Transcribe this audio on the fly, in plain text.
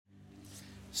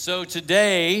So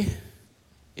today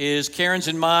is Karen's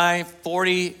and my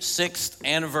 46th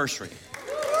anniversary.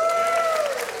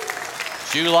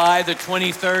 July the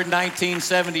 23rd,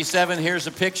 1977. Here's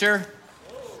a picture.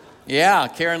 Yeah,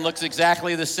 Karen looks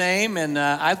exactly the same, and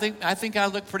I think I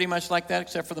look pretty much like that,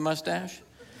 except for the mustache.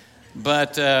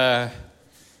 But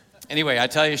anyway, I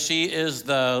tell you, she is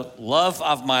the love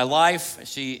of my life.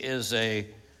 She is a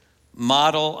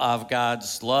model of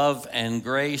God's love and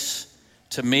grace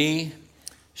to me.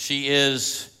 She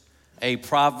is a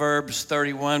Proverbs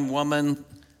 31 woman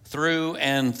through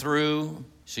and through.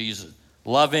 She's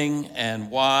loving and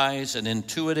wise and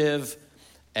intuitive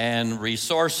and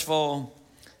resourceful.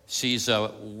 She's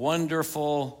a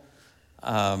wonderful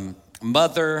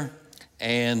mother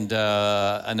and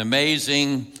an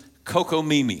amazing Coco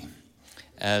Mimi,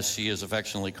 as she is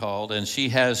affectionately called. And she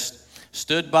has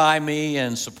stood by me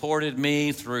and supported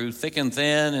me through thick and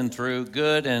thin and through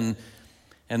good and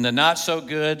the not so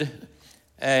good.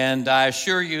 And I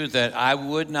assure you that I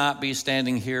would not be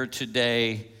standing here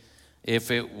today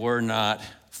if it were not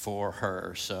for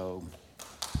her. So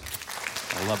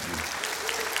I love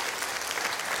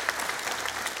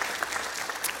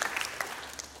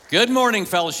you. Good morning,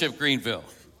 Fellowship Greenville.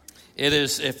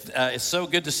 It's so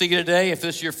good to see you today. If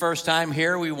this is your first time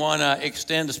here, we want to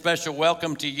extend a special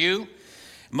welcome to you.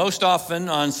 Most often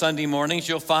on Sunday mornings,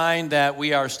 you'll find that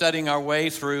we are studying our way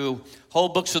through whole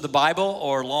books of the Bible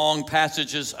or long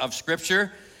passages of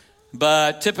Scripture.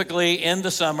 But typically in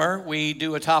the summer, we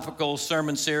do a topical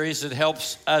sermon series that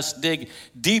helps us dig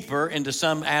deeper into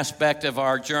some aspect of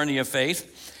our journey of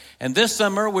faith. And this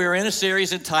summer, we're in a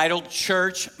series entitled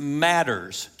Church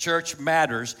Matters. Church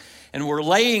Matters. And we're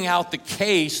laying out the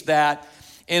case that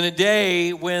in a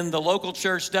day when the local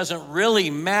church doesn't really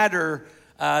matter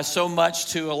so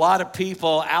much to a lot of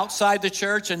people outside the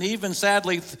church and even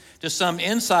sadly to some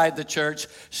inside the church,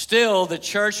 still the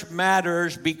church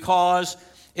matters because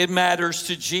it matters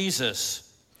to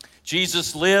Jesus.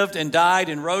 Jesus lived and died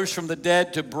and rose from the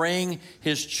dead to bring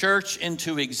his church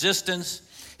into existence.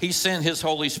 He sent his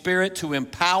Holy Spirit to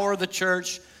empower the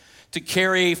church to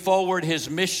carry forward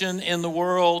his mission in the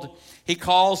world. He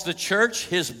calls the church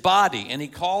his body, and he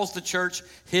calls the church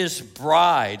his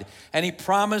bride. And he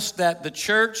promised that the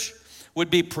church would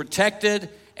be protected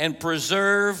and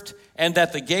preserved and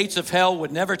that the gates of hell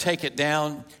would never take it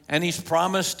down. And he's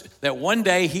promised that one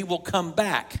day he will come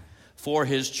back for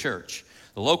his church.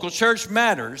 The local church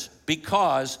matters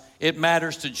because it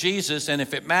matters to Jesus. And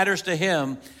if it matters to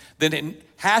him, then it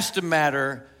has to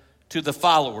matter to the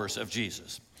followers of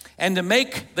Jesus. And to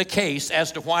make the case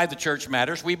as to why the church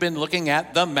matters, we've been looking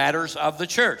at the matters of the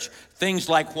church. Things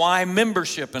like why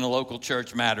membership in a local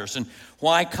church matters, and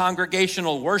why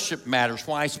congregational worship matters,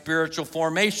 why spiritual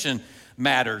formation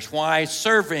matters, why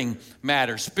serving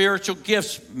matters, spiritual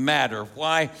gifts matter,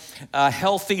 why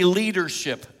healthy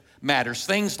leadership matters,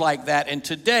 things like that. And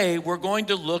today we're going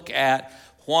to look at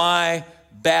why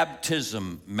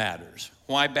baptism matters.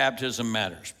 Why baptism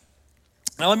matters.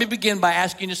 Now let me begin by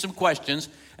asking you some questions.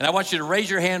 And I want you to raise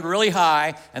your hand really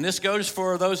high, and this goes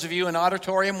for those of you in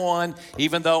Auditorium 1.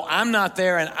 Even though I'm not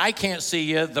there and I can't see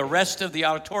you, the rest of the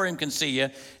auditorium can see you.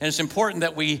 And it's important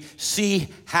that we see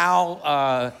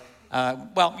how,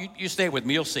 you stay with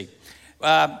me, you'll see.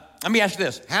 Let me ask you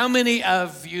this. How many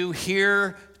of you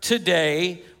here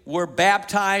today were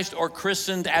baptized or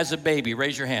christened as a baby?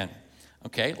 Raise your hand.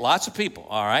 Okay, lots of people,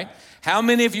 all right. How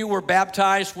many of you were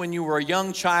baptized when you were a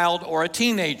young child or a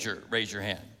teenager? Raise your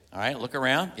hand. All right, look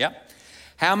around. Yep.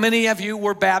 How many of you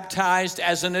were baptized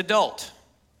as an adult?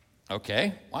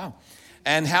 Okay, wow.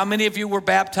 And how many of you were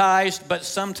baptized, but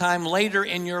sometime later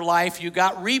in your life you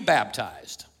got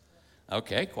rebaptized?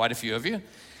 Okay, quite a few of you.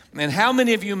 And how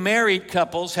many of you married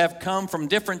couples have come from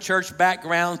different church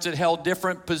backgrounds that held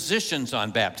different positions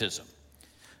on baptism?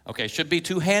 Okay, should be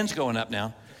 2 hands going up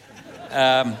now.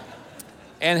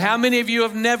 And how many of you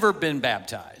have never been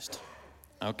baptized?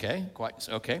 Okay, quite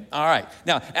okay. All right.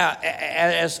 Now,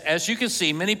 as you can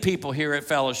see, many people here at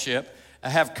Fellowship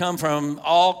have come from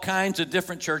all kinds of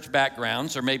different church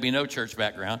backgrounds, or maybe no church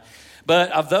background.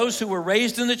 But of those who were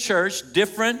raised in the church,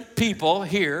 different people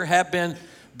here have been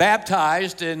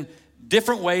baptized in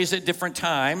different ways at different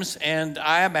times. And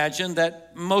I imagine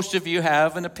that most of you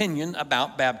have an opinion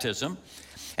about baptism.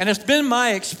 And it's been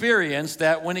my experience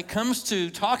that when it comes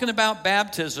to talking about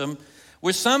baptism,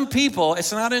 with some people,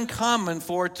 it's not uncommon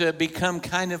for it to become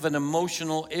kind of an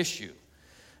emotional issue.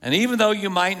 And even though you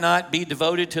might not be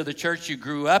devoted to the church you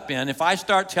grew up in, if I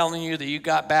start telling you that you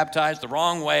got baptized the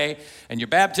wrong way and your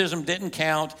baptism didn't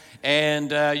count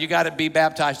and you got to be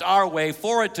baptized our way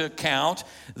for it to count,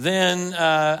 then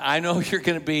I know you're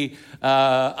going to be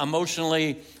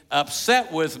emotionally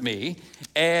upset with me,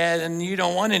 and you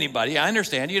don't want anybody. I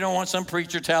understand. You don't want some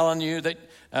preacher telling you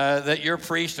that your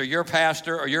priest or your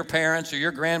pastor or your parents or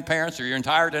your grandparents or your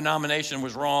entire denomination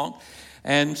was wrong.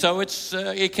 And so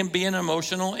it can be an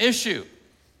emotional issue.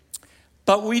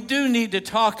 But we do need to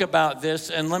talk about this,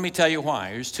 and let me tell you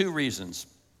why. There's two reasons.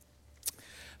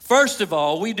 First of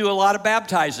all, we do a lot of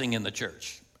baptizing in the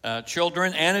church,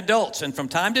 children and adults. And from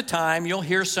time to time, you'll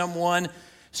hear someone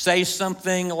say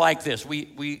something like this.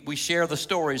 We share the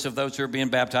stories of those who are being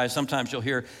baptized. Sometimes you'll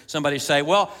hear somebody say,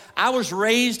 well, I was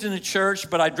raised in a church,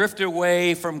 but I drifted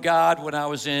away from God when I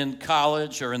was in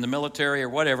college or in the military or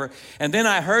whatever. And then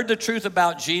I heard the truth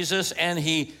about Jesus, and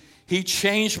he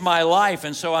changed my life.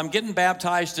 And so I'm getting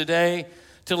baptized today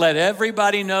to let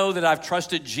everybody know that I've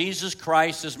trusted Jesus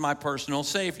Christ as my personal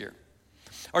Savior.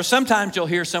 Or sometimes you'll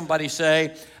hear somebody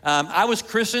say, I was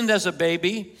christened as a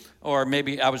baby, or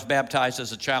maybe I was baptized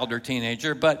as a child or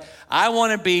teenager, but I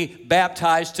want to be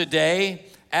baptized today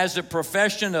as a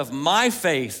profession of my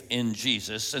faith in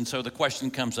Jesus. And so the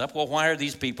question comes up, well, why are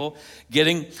these people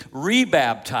getting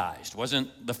rebaptized?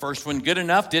 Wasn't the first one good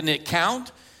enough? Didn't it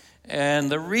count? And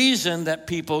the reason that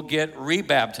people get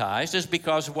rebaptized is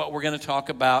because of what we're going to talk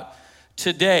about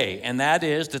today, and that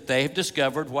is that they've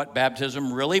discovered what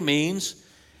baptism really means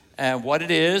and what it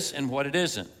is and what it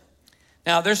isn't.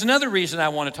 Now, there's another reason I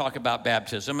want to talk about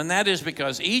baptism, and that is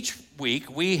because each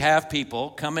week we have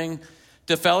people coming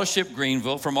to Fellowship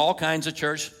Greenville from all kinds of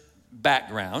church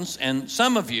backgrounds, and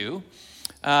some of you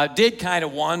did kind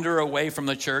of wander away from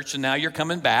the church, and now you're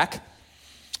coming back.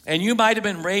 And you might have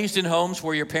been raised in homes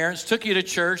where your parents took you to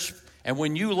church, and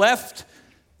when you left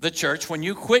the church, when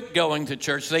you quit going to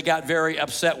church, they got very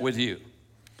upset with you.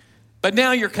 But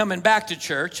now you're coming back to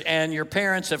church, and your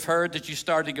parents have heard that you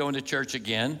started going to church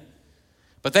again.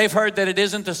 But they've heard that it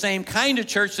isn't the same kind of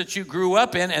church that you grew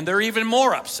up in, and they're even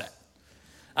more upset.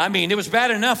 I mean, it was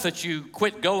bad enough that you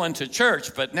quit going to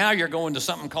church, but now you're going to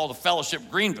something called a Fellowship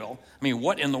Greenville. I mean,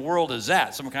 what in the world is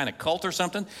that? Some kind of cult or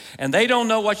something? And they don't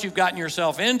know what you've gotten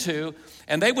yourself into,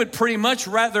 and they would pretty much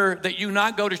rather that you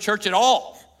not go to church at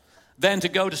all than to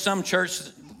go to some church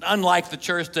unlike the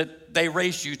church that they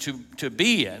raised you to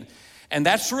be in. And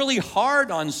that's really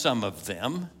hard on some of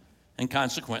them, and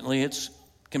consequently, it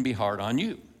can be hard on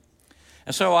you.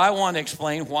 And so I want to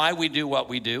explain why we do what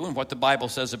we do and what the Bible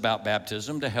says about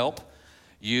baptism to help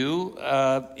you,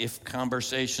 if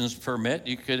conversations permit,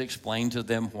 you could explain to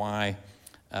them why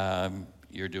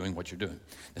you're doing what you're doing.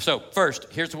 So first,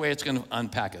 here's the way it's going to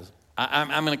unpack it.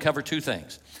 I'm going to cover two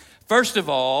things. First of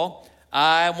all,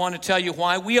 I want to tell you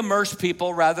why we immerse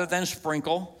people rather than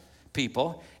sprinkle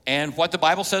people and what the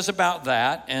Bible says about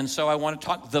that. And so I want to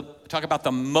talk about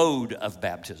the mode of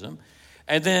baptism.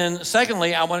 And then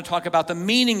secondly, I want to talk about the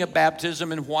meaning of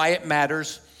baptism and why it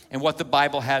matters and what the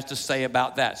Bible has to say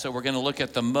about that. So we're going to look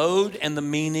at the mode and the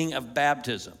meaning of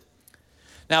baptism.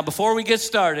 Now, before we get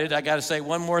started, I got to say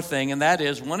one more thing, and that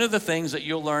is one of the things that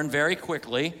you'll learn very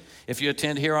quickly if you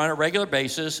attend here on a regular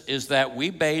basis is that we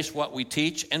base what we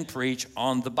teach and preach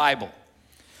on the Bible.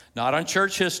 Not on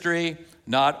church history,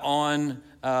 not on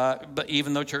but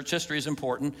even though church history is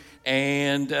important,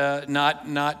 and not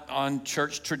on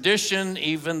church tradition,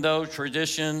 even though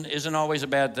tradition isn't always a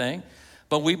bad thing,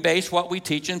 but we base what we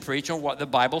teach and preach on what the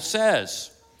Bible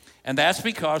says. And that's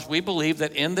because we believe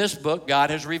that in this book, God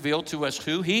has revealed to us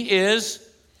who He is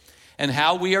and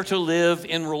how we are to live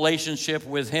in relationship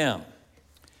with Him.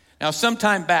 Now, some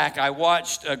time back, I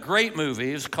watched a great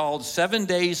movie. It's called 7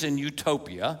 Days in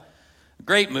Utopia.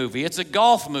 Great movie. It's a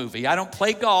golf movie. I don't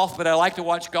play golf, but I like to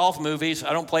watch golf movies.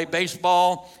 I don't play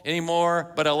baseball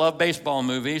anymore, but I love baseball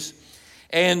movies.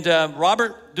 And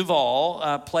Robert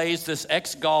Duvall plays this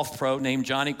ex-golf pro named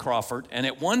Johnny Crawford. And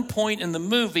at one point in the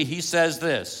movie, he says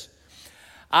this: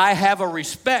 I have a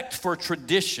respect for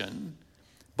tradition,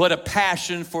 but a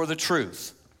passion for the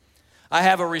truth. I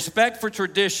have a respect for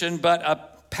tradition, but a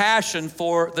passion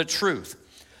for the truth.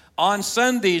 On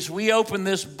Sundays, we open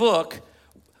this book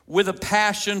with a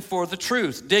passion for the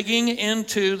truth, digging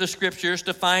into the scriptures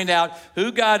to find out who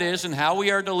God is and how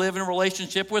we are to live in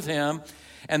relationship with Him.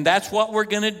 And that's what we're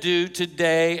going to do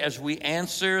today as we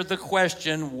answer the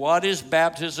question, what is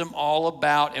baptism all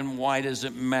about and why does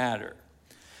it matter?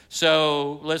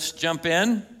 So let's jump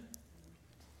in.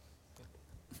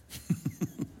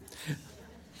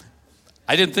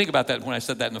 I didn't think about that when I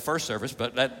said that in the first service,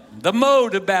 but the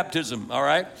mode of baptism, all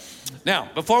right? Now,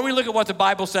 before we look at what the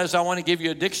Bible says, I want to give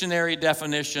you a dictionary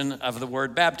definition of the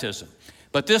word baptism.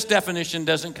 But this definition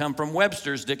doesn't come from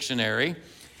Webster's dictionary.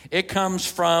 It comes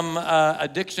from a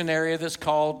dictionary that's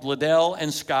called Liddell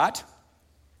and Scott.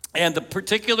 And the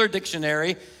particular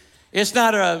dictionary It's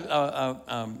not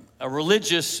a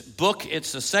religious book.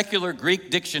 It's a secular Greek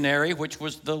dictionary, which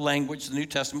was the language the New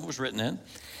Testament was written in.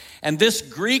 And this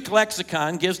Greek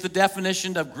lexicon gives the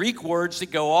definition of Greek words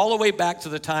that go all the way back to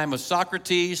the time of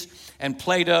Socrates and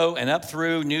Plato and up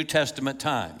through New Testament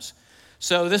times.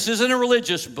 So this isn't a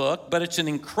religious book, but it's an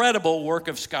incredible work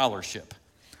of scholarship.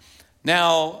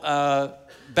 Now,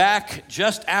 back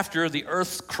just after the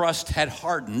earth's crust had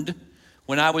hardened,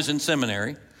 when I was in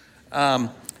seminary,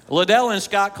 Liddell and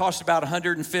Scott cost about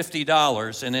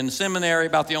 $150, and in seminary,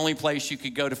 about the only place you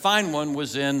could go to find one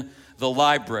was in the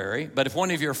library. But if one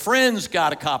of your friends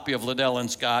got a copy of Liddell and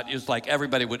Scott, it was like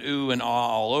everybody would ooh and ah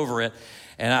all over it.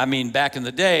 And I mean, back in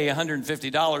the day,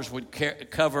 $150 would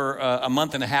cover a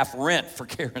month and a half rent for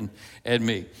Karen and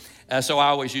me. So I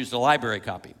always used the library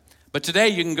copy. But today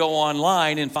you can go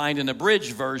online and find an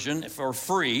abridged version for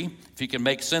free, if you can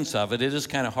make sense of it. It is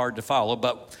kind of hard to follow.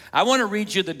 But I want to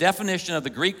read you the definition of the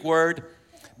Greek word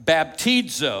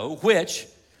baptizo, which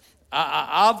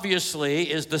obviously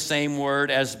is the same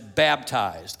word as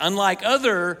baptized. Unlike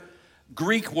other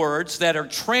Greek words that are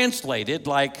translated,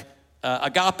 like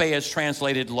agape is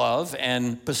translated love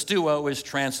and pisteuo is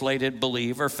translated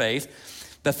believe or faith,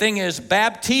 the thing is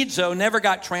baptizo never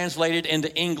got translated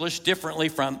into English differently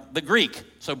from the Greek.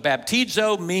 So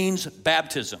baptizo means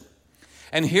baptism.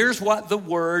 And here's what the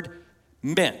word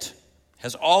meant,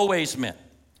 has always meant: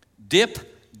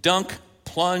 dip, dunk,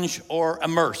 plunge, or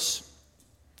immerse.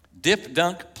 Dip,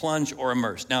 dunk, plunge, or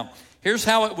immerse. Now, here's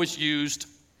how it was used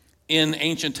in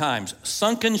ancient times.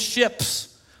 Sunken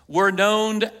ships were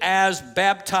known as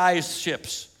baptized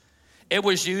ships. It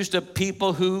was used of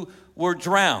people who were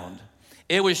drowned.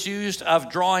 It was used of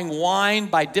drawing wine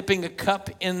by dipping a cup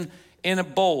in a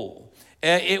bowl.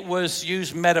 It was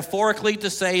used metaphorically to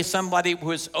say somebody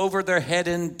was over their head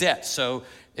in debt. So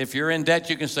if you're in debt,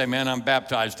 you can say, man, I'm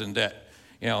baptized in debt.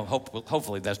 You know,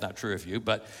 hopefully that's not true of you,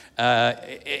 but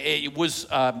it was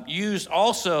used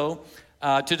also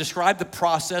to describe the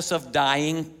process of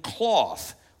dyeing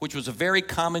cloth, which was a very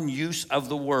common use of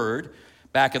the word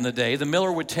back in the day. The miller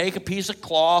would take a piece of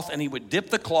cloth and he would dip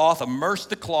the cloth, immerse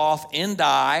the cloth in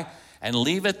dye, and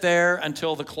leave it there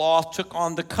until the cloth took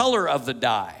on the color of the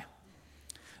dye.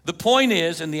 The point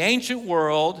is, in the ancient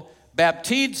world,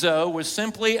 baptizo was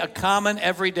simply a common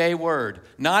everyday word,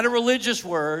 not a religious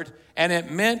word, and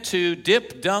it meant to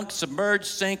dip, dunk, submerge,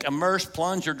 sink, immerse,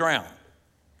 plunge, or drown.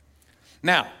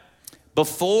 Now,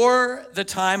 before the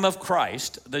time of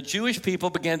Christ, the Jewish people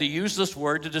began to use this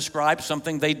word to describe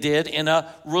something they did in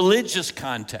a religious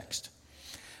context.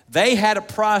 They had a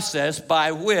process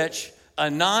by which a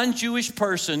non-Jewish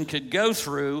person could go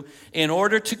through in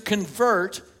order to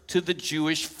convert to the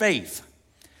Jewish faith.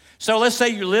 So let's say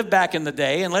you lived back in the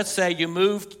day, and let's say you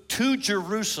moved to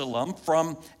Jerusalem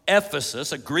from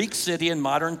Ephesus, a Greek city in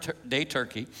modern-day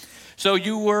Turkey. So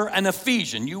you were an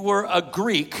Ephesian, you were a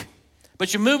Greek,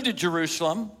 but you moved to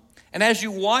Jerusalem, and as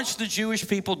you watched the Jewish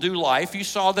people do life, you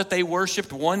saw that they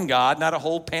worshiped one God, not a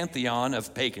whole pantheon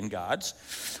of pagan gods.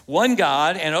 One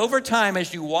God, and over time,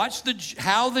 as you watched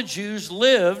how the Jews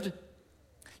lived,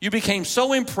 you became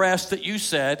so impressed that you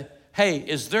said, hey,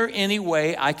 is there any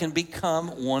way I can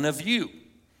become one of you?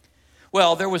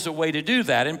 Well, there was a way to do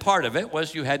that, and part of it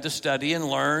was you had to study and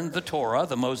learn the Torah,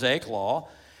 the Mosaic Law,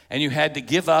 and you had to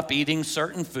give up eating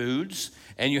certain foods,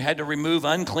 and you had to remove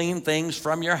unclean things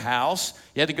from your house.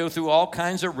 You had to go through all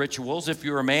kinds of rituals. If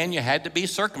you were a man, you had to be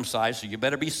circumcised, so you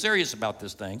better be serious about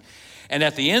this thing. And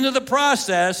at the end of the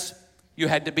process, you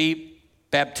had to be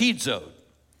baptizoed.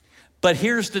 But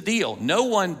here's the deal. No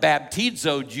one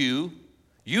baptizoed you.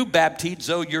 You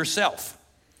baptizoed yourself.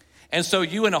 And so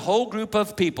you and a whole group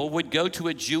of people would go to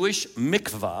a Jewish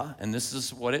mikvah, and this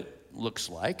is what it looks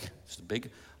like. It's a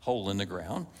big hole in the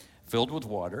ground filled with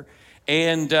water.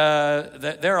 And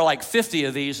there are like 50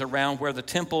 of these around where the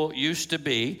temple used to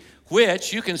be,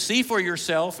 which you can see for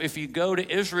yourself if you go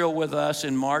to Israel with us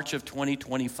in March of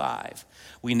 2025.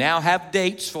 We now have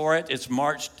dates for it. It's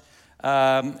March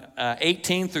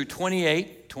 18 through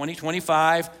 28,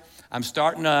 2025. I'm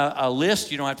starting a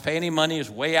list. You don't have to pay any money. It's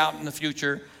way out in the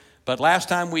future. But last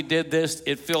time we did this,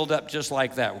 it filled up just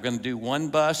like that. We're going to do one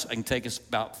bus. It can take us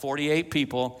about 48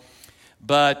 people.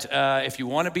 But if you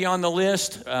want to be on the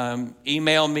list,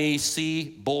 email me,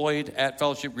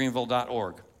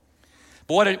 cboyd@fellowshipgreenville.org.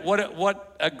 But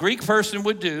what a Greek person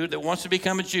would do that wants to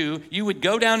become a Jew, you would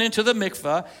go down into the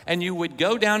mikvah, and you would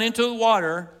go down into the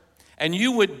water, and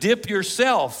you would dip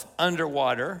yourself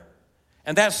underwater.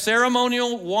 And that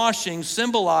ceremonial washing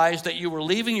symbolized that you were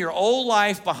leaving your old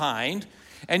life behind,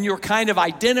 and you're kind of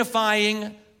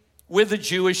identifying with the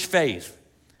Jewish faith.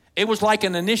 It was like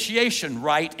an initiation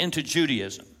rite into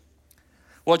Judaism.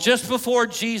 Well, just before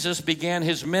Jesus began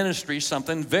his ministry,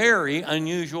 something very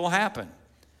unusual happened.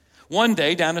 One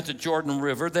day down at the Jordan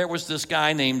River, there was this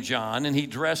guy named John, and he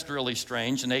dressed really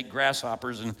strange and ate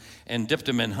grasshoppers and dipped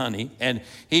them in honey. And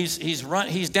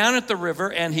he's down at the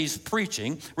river, and he's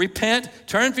preaching, repent,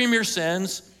 turn from your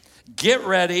sins, get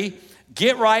ready,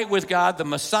 get right with God. The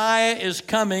Messiah is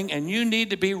coming, and you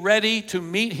need to be ready to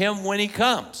meet him when he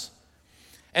comes.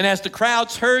 And as the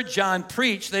crowds heard John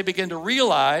preach, they began to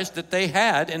realize that they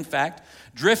had, in fact,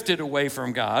 drifted away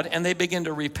from God, and they began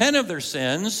to repent of their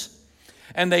sins.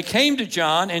 And they came to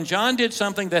John, and John did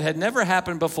something that had never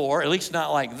happened before, at least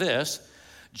not like this.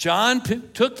 John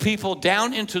took people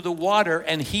down into the water,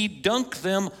 and he dunked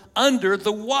them under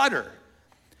the water.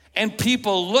 And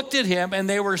people looked at him, and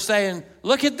they were saying,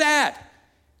 look at that.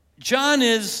 John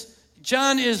is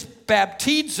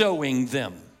baptizoing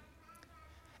them.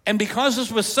 And because this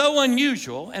was so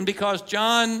unusual, and because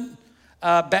John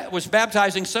was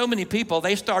baptizing so many people,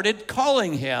 they started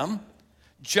calling him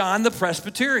John the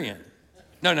Presbyterian.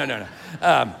 No.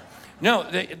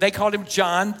 They called him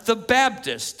John the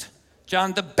Baptist.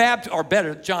 John the Baptizer.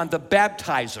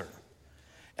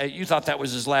 You thought that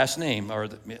was his last name, or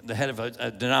the head of a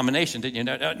denomination, didn't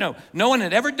you? No one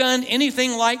had ever done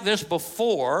anything like this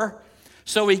before,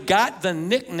 so he got the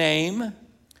nickname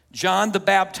John the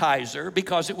Baptizer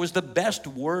because it was the best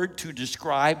word to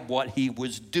describe what he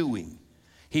was doing.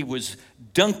 He was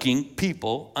dunking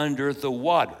people under the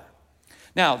water.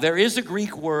 Now, there is a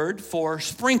Greek word for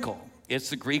sprinkle.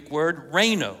 It's the Greek word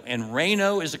reno, and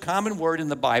reno is a common word in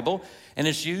the Bible, and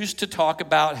it's used to talk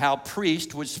about how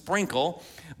priests would sprinkle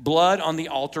blood on the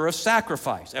altar of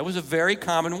sacrifice. That was a very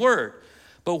common word.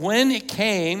 But when it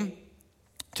came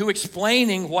to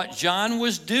explaining what John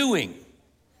was doing,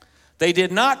 they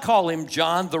did not call him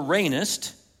John the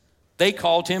Rainist. They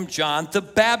called him John the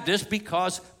Baptist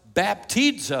because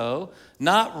baptizo,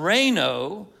 not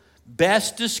reno,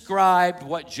 best described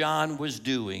what John was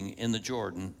doing in the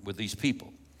Jordan with these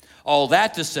people. All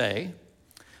that to say,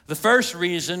 the first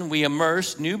reason we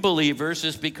immerse new believers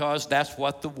is because that's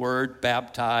what the word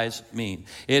baptize means.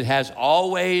 It has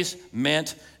always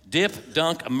meant dip,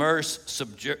 dunk, immerse,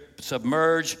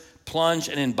 submerge, plunge,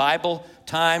 and in Bible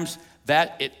times,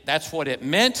 that's what it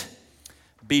meant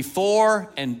before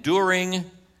and during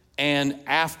and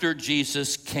after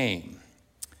Jesus came.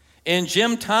 In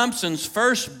Jim Thompson's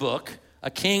first book, A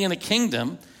King and a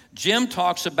Kingdom, Jim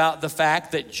talks about the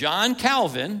fact that John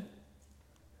Calvin,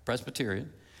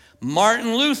 Presbyterian,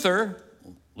 Martin Luther,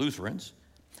 Lutherans,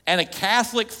 and a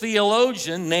Catholic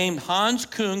theologian named Hans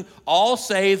Küng all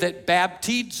say that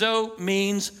baptizo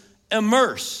means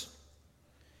immerse.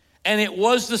 And it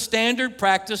was the standard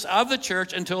practice of the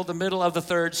church until the middle of the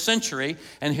 3rd century.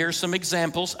 And here's some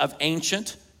examples of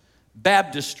ancient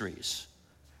baptistries.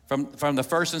 From the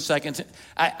 1st and 2nd.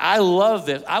 I love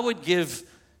this. I would give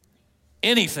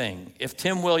anything if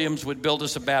Tim Williams would build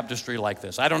us a baptistry like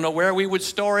this. I don't know where we would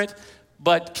store it,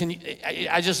 but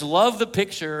I just love the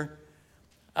picture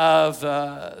of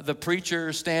the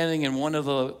preacher standing in one of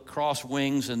the cross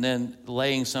wings and then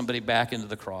laying somebody back into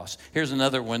the cross. Here's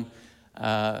another one.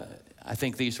 I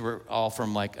think these were all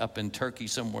from like up in Turkey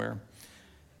somewhere.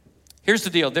 Here's the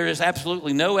deal. There is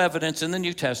absolutely no evidence in the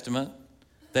New Testament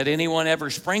that anyone ever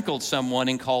sprinkled someone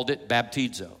and called it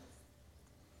baptizo.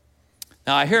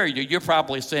 Now, I hear you. You're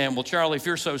probably saying, well, Charlie, if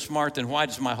you're so smart, then why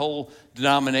does my whole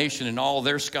denomination and all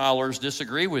their scholars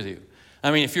disagree with you?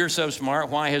 I mean, if you're so smart,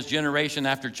 why has generation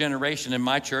after generation in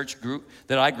my church group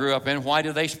that I grew up in, why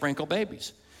do they sprinkle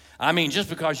babies? I mean, just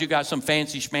because you got some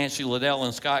fancy schmancy Liddell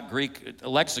and Scott Greek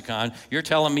lexicon, you're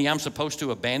telling me I'm supposed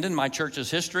to abandon my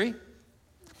church's history?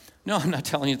 No, I'm not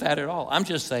telling you that at all. I'm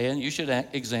just saying you should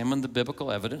examine the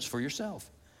biblical evidence for yourself.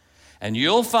 And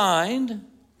you'll find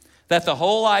that the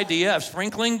whole idea of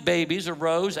sprinkling babies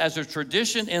arose as a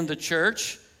tradition in the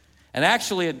church and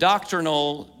actually a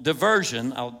doctrinal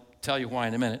diversion. I'll tell you why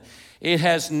in a minute. It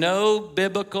has no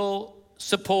biblical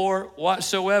support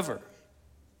whatsoever.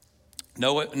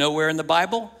 Nowhere in the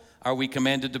Bible are we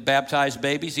commanded to baptize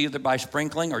babies either by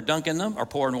sprinkling or dunking them or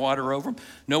pouring water over them.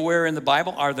 Nowhere in the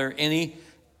Bible are there any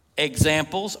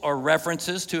examples or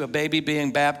references to a baby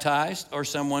being baptized or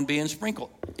someone being sprinkled.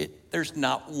 There's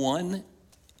not one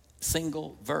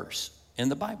single verse in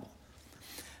the Bible.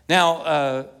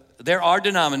 Now, there are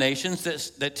denominations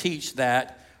that teach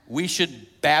that we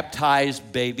should baptize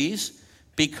babies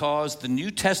because the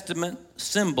New Testament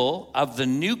symbol of the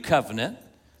new covenant,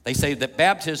 they say that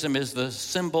baptism is the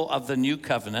symbol of the new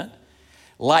covenant,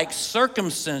 like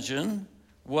circumcision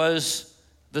was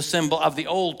the symbol of the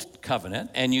old covenant,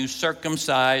 and you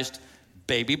circumcised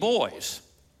baby boys.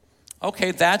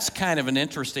 Okay, that's kind of an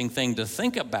interesting thing to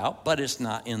think about, but it's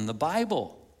not in the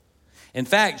Bible. In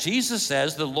fact, Jesus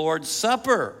says the Lord's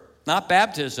Supper, not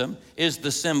baptism, is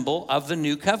the symbol of the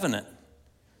new covenant.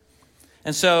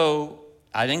 And so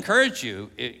I'd encourage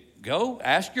you, go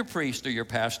ask your priest or your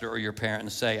pastor or your parent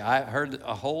and say, I heard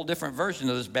a whole different version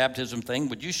of this baptism thing.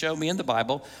 Would you show me in the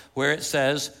Bible where it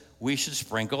says we should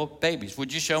sprinkle babies?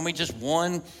 Would you show me just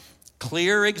one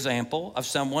clear example of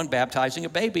someone baptizing a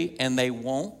baby? And they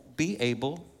won't be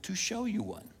able to show you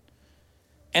one.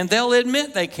 And they'll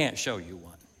admit they can't show you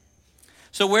one.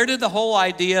 So where did the whole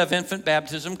idea of infant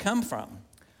baptism come from?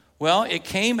 Well, it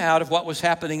came out of what was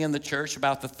happening in the church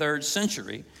about the 3rd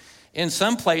century. In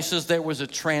some places, there was a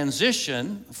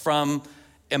transition from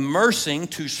immersing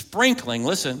to sprinkling,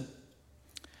 listen,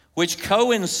 which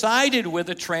coincided with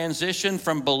a transition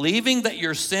from believing that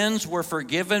your sins were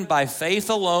forgiven by faith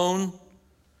alone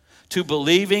to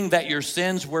believing that your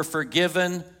sins were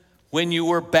forgiven when you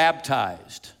were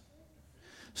baptized.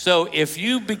 So if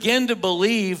you begin to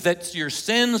believe that your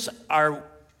sins are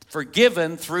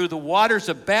forgiven through the waters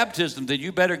of baptism, then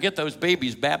you better get those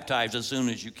babies baptized as soon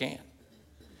as you can.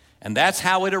 And that's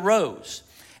how it arose.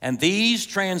 And these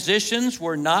transitions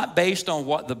were not based on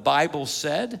what the Bible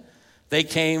said. They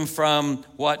came from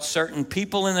what certain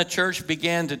people in the church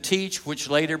began to teach, which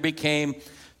later became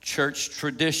church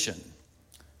tradition.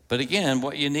 But again,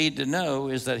 what you need to know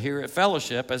is that here at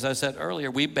Fellowship, as I said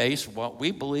earlier, we base what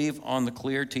we believe on the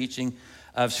clear teaching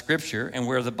of Scripture. And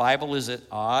where the Bible is at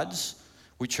odds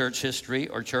with church history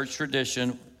or church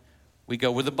tradition, we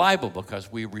go with the Bible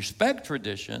because we respect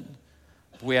tradition.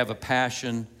 We have a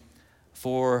passion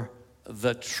for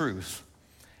the truth.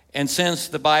 And since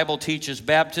the Bible teaches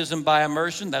baptism by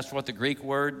immersion, that's what the Greek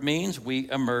word means. We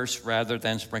immerse rather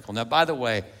than sprinkle. Now, by the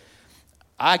way,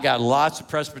 I got lots of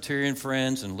Presbyterian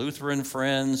friends and Lutheran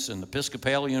friends and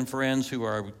Episcopalian friends who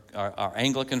are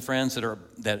Anglican friends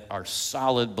that are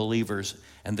solid believers,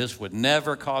 and this would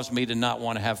never cause me to not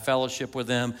want to have fellowship with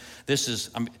them. This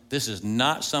is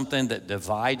not something that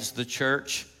divides the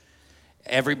church.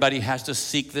 Everybody has to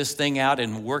seek this thing out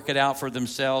and work it out for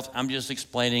themselves. I'm just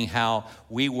explaining how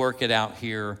we work it out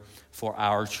here for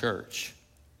our church.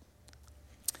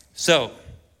 So,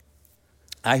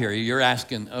 I hear you. You're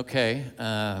asking, okay,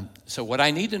 so what I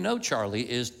need to know, Charlie,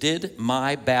 is did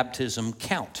my baptism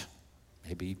count?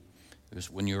 Maybe it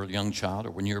was when you were a young child or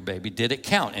when you were a baby. Did it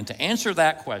count? And to answer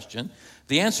that question,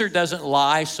 the answer doesn't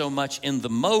lie so much in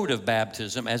the mode of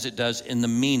baptism as it does in the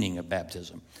meaning of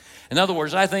baptism. In other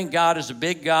words, I think God is a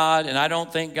big God, and I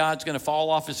don't think God's going to fall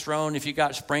off his throne if you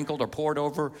got sprinkled or poured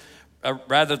over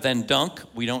rather than dunk.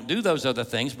 We don't do those other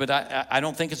things, but I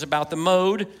don't think it's about the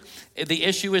mode. The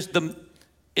issue is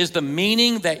the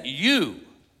meaning that you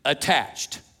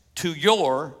attached to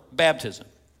your baptism.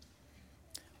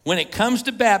 When it comes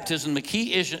to baptism, the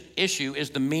key issue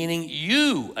is the meaning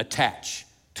you attach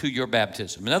to your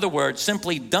baptism. In other words,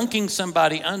 simply dunking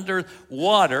somebody under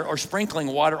water or sprinkling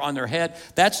water on their head,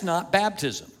 that's not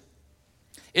baptism.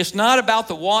 It's not about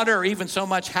the water or even so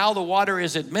much how the water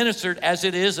is administered as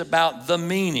it is about the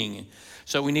meaning.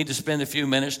 So we need to spend a few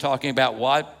minutes talking about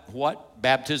what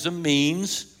baptism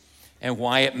means and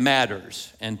why it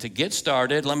matters. And to get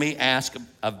started, let me ask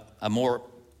a more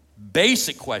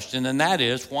basic question, and that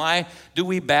is, why do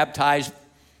we baptize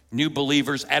new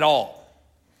believers at all?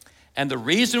 And the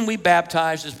reason we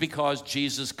baptize is because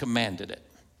Jesus commanded it.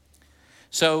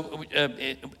 So,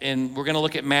 and we're going to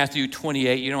look at Matthew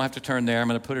 28. You don't have to turn there. I'm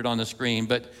going to put it on the screen.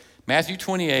 But Matthew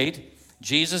 28,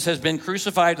 Jesus has been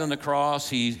crucified on the cross.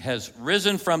 He has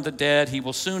risen from the dead. He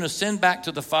will soon ascend back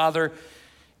to the Father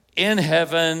in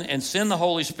heaven and send the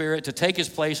Holy Spirit to take his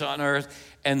place on earth.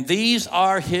 And these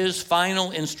are his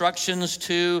final instructions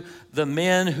to the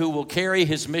men who will carry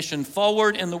his mission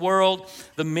forward in the world,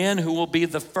 the men who will be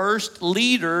the first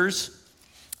leaders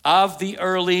of the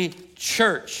early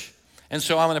church. And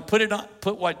so I'm going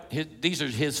to these are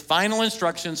his final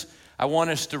instructions. I want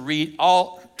us to read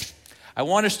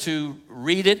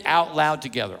it out loud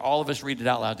together. All of us read it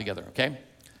out loud together, okay?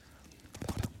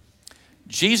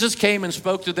 Jesus came and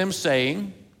spoke to them,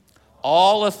 saying,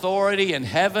 "All authority in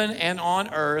heaven and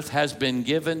on earth has been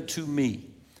given to me.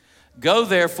 Go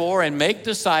therefore and make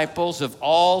disciples of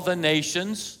all the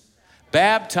nations,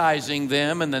 baptizing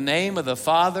them in the name of the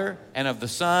Father and of the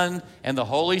Son and the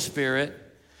Holy Spirit,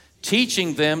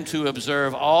 teaching them to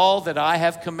observe all that I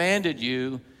have commanded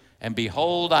you. And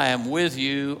behold, I am with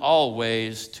you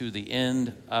always to the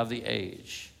end of the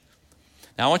age."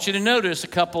 Now I want you to notice a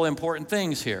couple important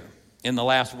things here in the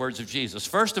last words of Jesus.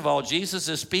 First of all, Jesus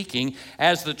is speaking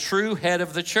as the true head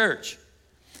of the church.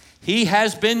 He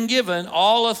has been given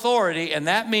all authority, and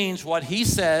that means what he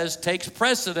says takes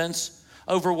precedence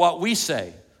over what we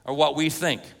say or what we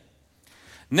think.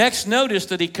 Next, notice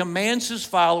that he commands his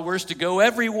followers to go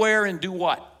everywhere and do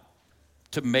what?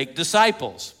 To make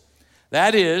disciples.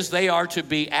 That is, they are to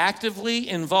be actively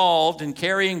involved in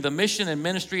carrying the mission and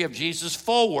ministry of Jesus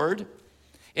forward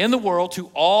in the world to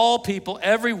all people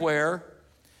everywhere,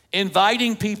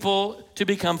 inviting people to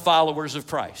become followers of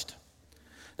Christ.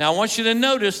 Now, I want you to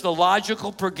notice the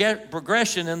logical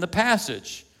progression in the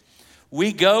passage.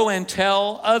 We go and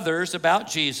tell others about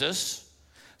Jesus.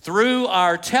 Through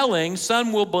our telling,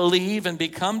 some will believe and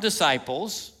become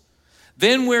disciples.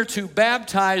 Then we're to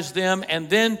baptize them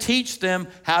and then teach them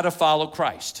how to follow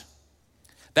Christ.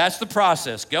 That's the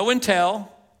process. Go and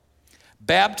tell,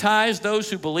 baptize those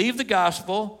who believe the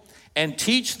gospel, and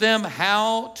teach them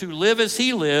how to live as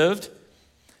he lived.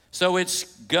 So it's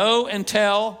go and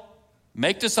tell,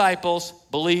 make disciples,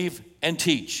 believe, and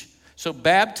teach. So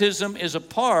baptism is a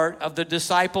part of the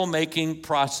disciple-making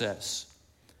process.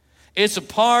 It's a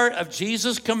part of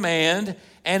Jesus' command,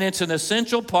 and it's an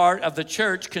essential part of the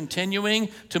church continuing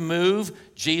to move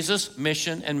Jesus'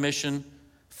 mission and mission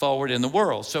forward in the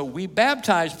world. So we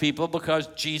baptize people because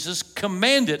Jesus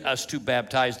commanded us to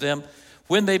baptize them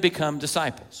when they become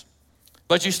disciples.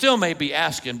 But you still may be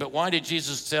asking, but why did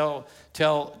Jesus tell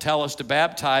us to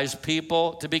baptize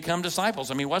people to become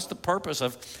disciples? I mean, what's the purpose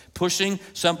of pushing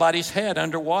somebody's head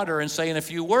underwater and saying a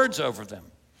few words over them?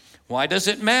 Why does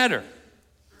it matter?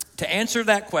 To answer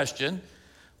that question,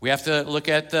 we have to look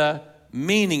at the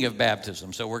meaning of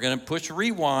baptism. So we're going to push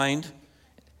rewind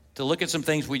to look at some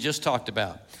things we just talked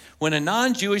about. When a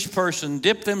non-Jewish person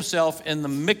dipped themselves in the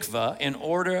mikveh in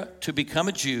order to become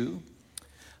a Jew,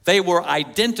 they were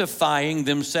identifying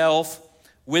themselves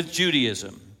with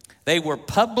Judaism. They were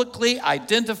publicly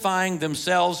identifying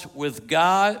themselves with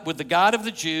God, with the God of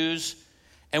the Jews,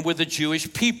 and with the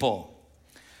Jewish people.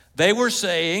 They were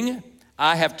saying,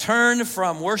 I have turned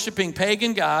from worshiping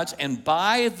pagan gods, and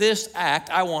by this act,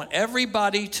 I want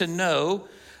everybody to know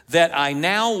that I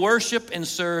now worship and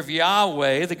serve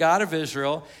Yahweh, the God of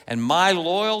Israel, and my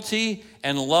loyalty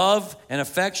and love and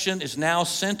affection is now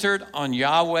centered on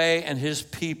Yahweh and his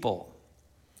people.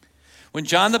 When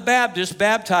John the Baptist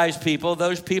baptized people,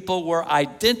 those people were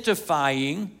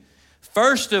identifying,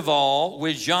 first of all,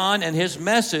 with John and his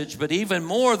message, but even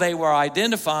more, they were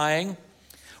identifying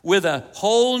with a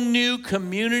whole new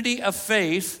community of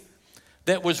faith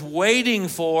that was waiting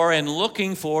for and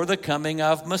looking for the coming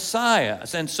of Messiah.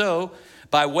 And so,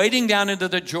 by wading down into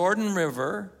the Jordan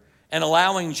River and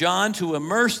allowing John to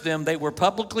immerse them, they were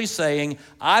publicly saying,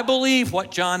 I believe what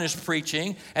John is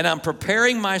preaching, and I'm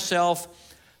preparing myself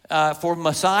for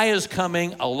Messiah's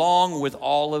coming along with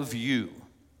all of you.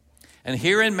 And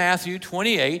here in Matthew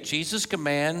 28, Jesus'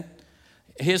 command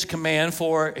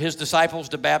for his disciples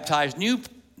to baptize new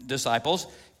disciples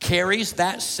carries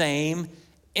that same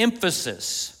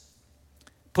emphasis.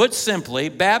 Put simply,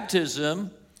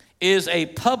 baptism is a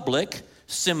public,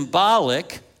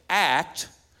 symbolic act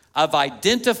of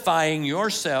identifying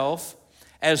yourself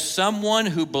as someone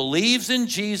who believes in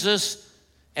Jesus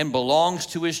and belongs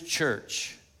to his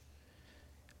church.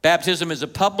 Baptism is a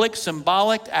public,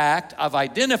 symbolic act of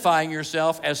identifying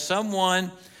yourself as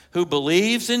someone who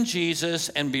believes in Jesus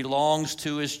and belongs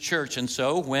to his church. And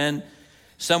so when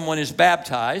someone is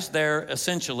baptized, they're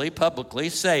essentially publicly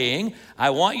saying,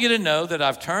 I want you to know that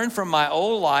I've turned from my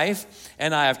old life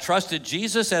and I have trusted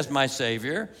Jesus as my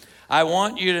Savior. I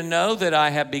want you to know that I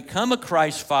have become a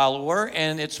Christ follower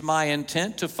and it's my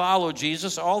intent to follow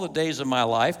Jesus all the days of my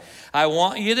life. I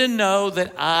want you to know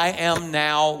that I am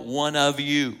now one of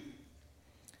you.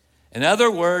 In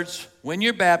other words, when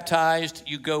you're baptized,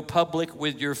 you go public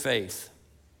with your faith.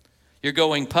 You're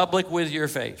going public with your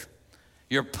faith.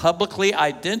 You're publicly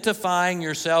identifying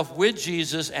yourself with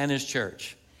Jesus and his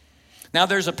church. Now,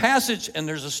 there's a passage and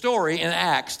there's a story in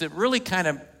Acts that really kind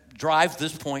of drives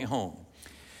this point home.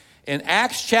 In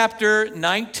Acts chapter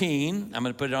 19, I'm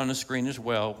going to put it on the screen as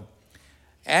well.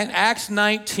 And Acts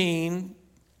 19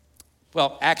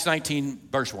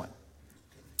 verse 1.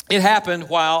 It happened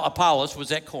while Apollos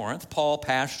was at Corinth. Paul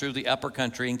passed through the upper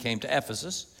country and came to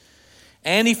Ephesus.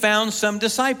 And he found some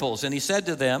disciples, and he said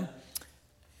to them,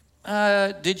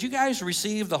 did you guys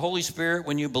receive the Holy Spirit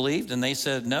when you believed? And they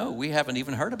said, no, we haven't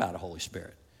even heard about a Holy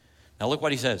Spirit. Now look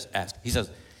what he says. He says,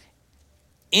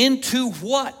 into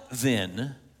what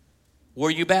then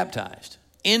were you baptized?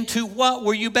 Into what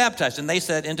were you baptized? And they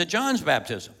said, into John's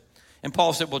baptism. And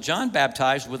Paul said, well, John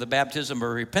baptized with a baptism of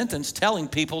repentance, telling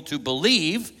people to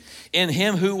believe in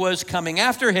him who was coming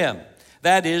after him.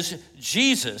 That is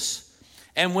Jesus.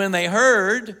 And when they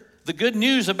heard the good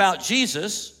news about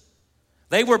Jesus,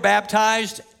 They were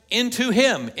baptized into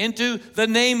him, into the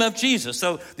name of Jesus.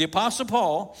 So the Apostle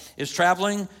Paul is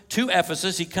traveling to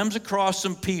Ephesus. He comes across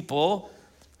some people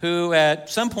who at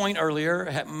some point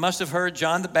earlier must have heard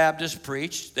John the Baptist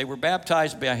preach. They were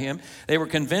baptized by him. They were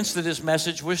convinced that his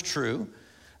message was true.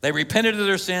 They repented of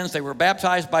their sins. They were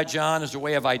baptized by John as a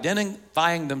way of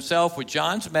identifying themselves with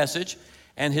John's message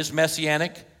and his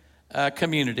messianic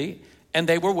community. And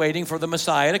they were waiting for the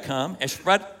Messiah to come. And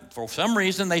for some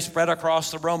reason, they spread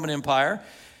across the Roman Empire,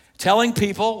 telling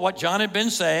people what John had been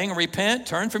saying: repent,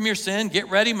 turn from your sin, get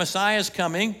ready, Messiah is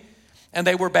coming. And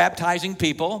they were baptizing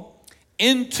people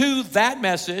into that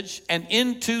message and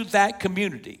into that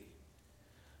community.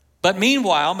 But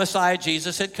meanwhile, Messiah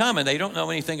Jesus had come, and they don't know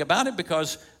anything about it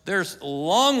because they're a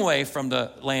long way from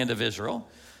the land of Israel.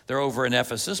 They're over in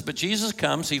Ephesus. But Jesus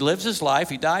comes, he lives his life,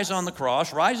 he dies on the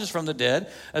cross, rises from the dead,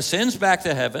 ascends back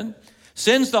to heaven,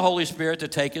 sends the Holy Spirit to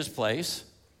take his place.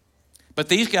 But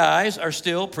these guys are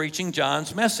still preaching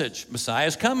John's message.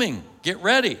 Messiah's coming. Get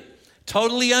ready.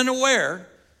 Totally unaware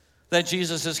that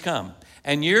Jesus has come.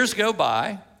 And years go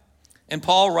by, and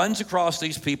Paul runs across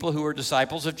these people who are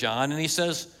disciples of John, and he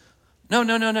says, no, you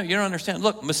don't understand.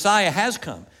 Look, Messiah has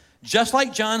come, just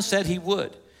like John said he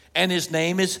would. And his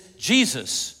name is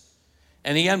Jesus.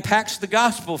 And he unpacks the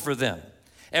gospel for them.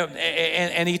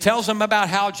 And he tells them about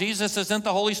how Jesus has sent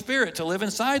the Holy Spirit to live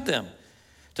inside them,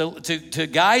 to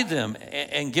guide them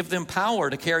and give them power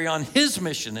to carry on his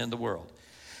mission in the world.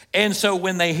 And so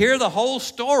when they hear the whole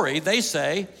story, they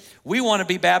say, we want to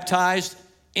be baptized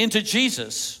into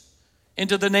Jesus,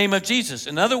 into the name of Jesus.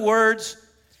 In other words,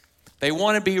 they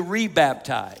want to be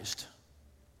rebaptized.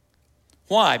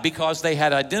 Why? Because they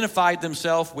had identified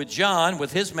themselves with John,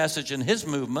 with his message and his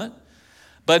movement.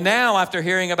 But now, after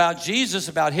hearing about Jesus,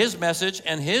 about his message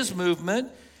and his movement,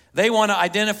 they want to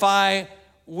identify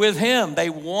with him. They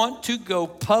want to go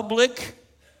public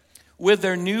with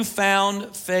their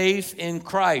newfound faith in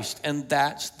Christ. And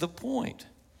that's the point.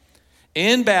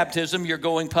 In baptism, you're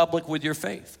going public with your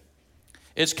faith.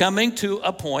 It's coming to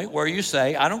a point where you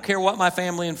say, I don't care what my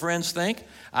family and friends think.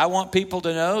 I want people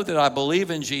to know that I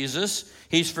believe in Jesus.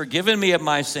 He's forgiven me of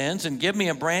my sins and given me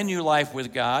a brand new life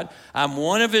with God. I'm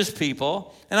one of his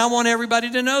people, and I want everybody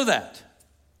to know that.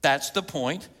 That's the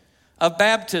point of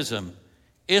baptism.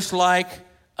 It's like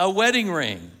a wedding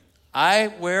ring. I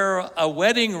wear a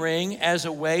wedding ring as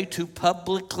a way to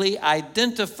publicly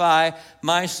identify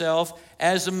myself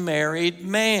as a married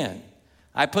man.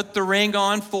 I put the ring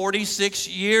on 46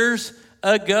 years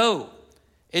ago.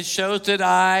 It shows that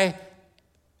I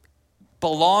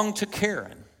belong to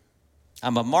Karen.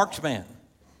 I'm a marked man.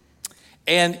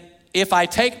 And if I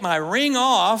take my ring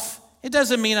off, it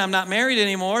doesn't mean I'm not married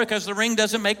anymore, because the ring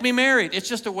doesn't make me married. It's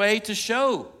just a way to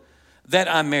show that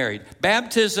I'm married.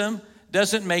 Baptism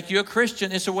doesn't make you a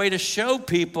Christian. It's a way to show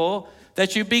people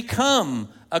that you become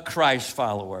a Christ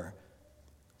follower.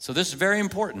 So this is very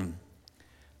important.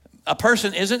 A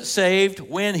person isn't saved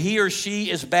when he or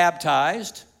she is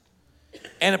baptized,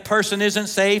 and a person isn't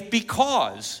saved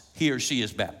because he or she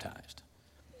is baptized.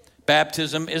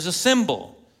 Baptism is a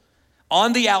symbol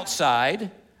on the outside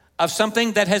of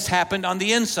something that has happened on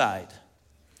the inside.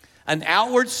 An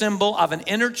outward symbol of an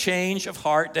inner change of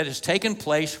heart that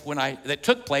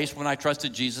took place when I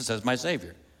trusted Jesus as my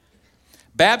Savior.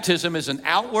 Baptism is an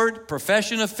outward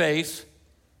profession of faith,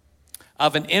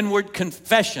 of an inward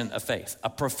confession of faith. A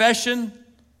profession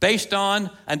based on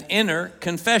an inner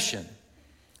confession.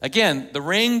 Again, the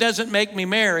ring doesn't make me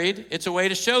married. It's a way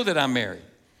to show that I'm married.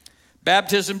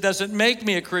 Baptism doesn't make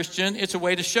me a Christian. It's a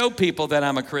way to show people that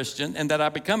I'm a Christian and that I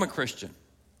become a Christian.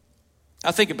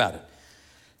 Now think about it.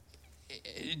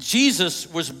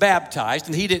 Jesus was baptized,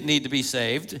 and he didn't need to be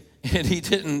saved, and he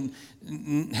didn't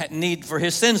need for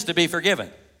his sins to be forgiven.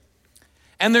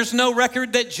 And there's no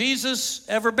record that Jesus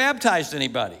ever baptized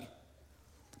anybody.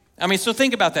 I mean, so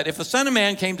think about that. If the Son of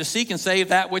Man came to seek and save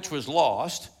that which was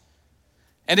lost,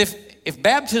 and if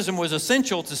baptism was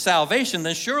essential to salvation,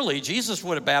 then surely Jesus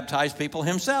would have baptized people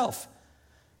himself.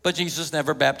 But Jesus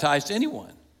never baptized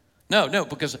anyone. No,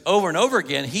 because over and over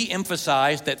again, he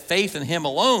emphasized that faith in him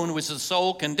alone was the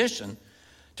sole condition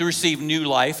to receive new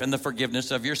life and the forgiveness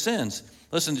of your sins.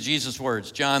 Listen to Jesus'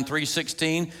 words, John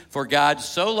 3:16, for God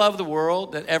so loved the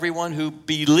world that everyone who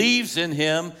believes in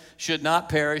him should not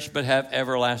perish but have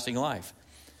everlasting life.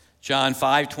 John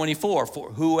 5:24,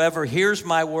 for whoever hears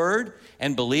my word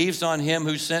and believes on him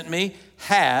who sent me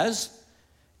has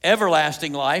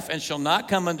everlasting life and shall not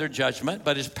come under judgment,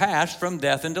 but is passed from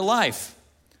death into life.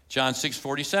 John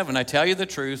 6:47, I tell you the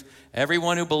truth,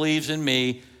 everyone who believes in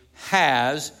me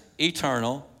has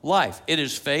eternal life. It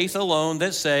is faith alone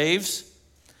that saves,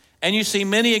 And you see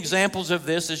many examples of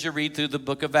this as you read through the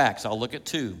book of Acts. I'll look at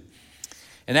two.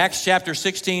 In Acts chapter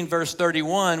 16, verse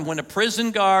 31, when a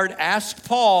prison guard asked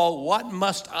Paul, "What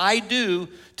must I do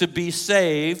to be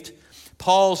saved?"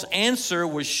 Paul's answer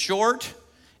was short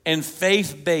and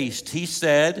faith-based. He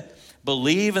said,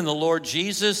 "Believe in the Lord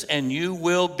Jesus and you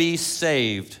will be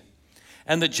saved."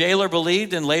 And the jailer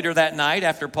believed, and later that night,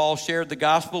 after Paul shared the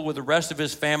gospel with the rest of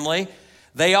his family,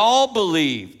 they all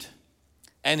believed,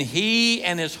 and he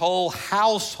and his whole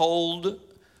household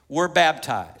were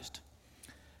baptized.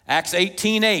 Acts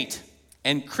 18:8,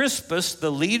 and Crispus,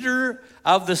 the leader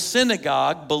of the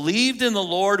synagogue, believed in the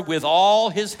Lord with all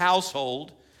his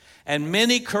household, and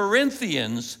many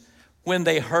Corinthians, when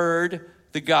they heard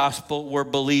the gospel, were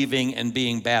believing and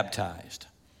being baptized.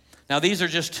 Now, these are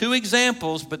just two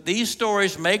examples, but these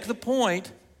stories make the point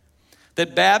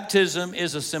that baptism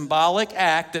is a symbolic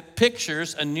act that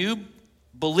pictures a new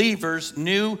believer's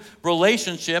new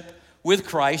relationship with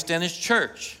Christ and his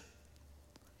church.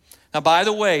 Now, by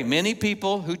the way, many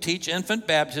people who teach infant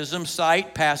baptism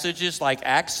cite passages like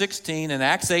Acts 16 and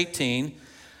Acts 18,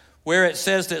 where it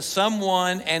says that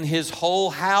someone and his whole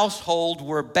household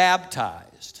were baptized.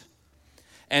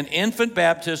 And infant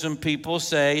baptism people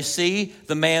say, see,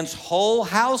 the man's whole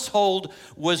household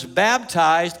was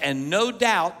baptized, and no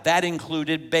doubt that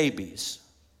included babies.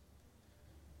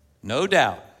 No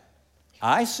doubt.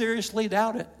 I seriously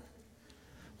doubt it.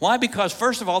 Why? Because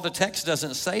first of all, the text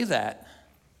doesn't say that.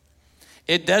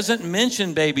 It doesn't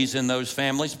mention babies in those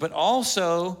families, but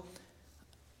also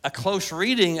a close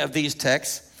reading of these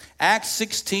texts, Acts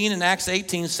 16 and Acts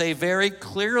 18 say very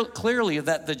clearly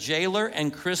that the jailer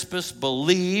and Crispus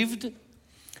believed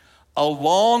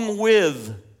along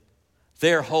with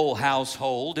their whole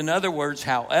household. In other words,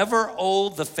 however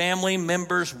old the family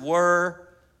members were,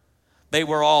 they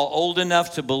were all old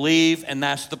enough to believe, and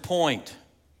that's the point.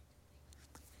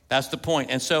 That's the point.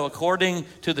 And so according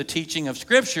to the teaching of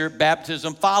Scripture,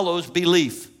 baptism follows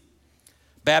belief.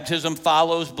 Baptism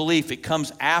follows belief. It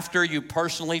comes after you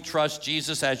personally trust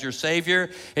Jesus as your Savior.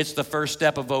 It's the first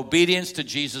step of obedience to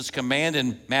Jesus' command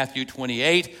in Matthew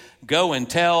 28. Go and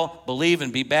tell, believe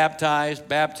and be baptized.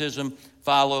 Baptism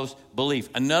follows belief.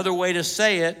 Another way to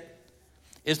say it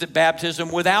is that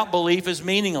baptism without belief is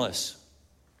meaningless.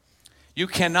 You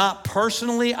cannot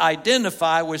personally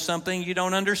identify with something you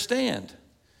don't understand.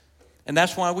 And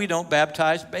that's why we don't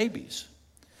baptize babies.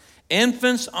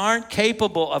 Infants aren't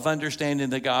capable of understanding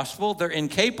the gospel. They're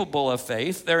incapable of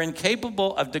faith. They're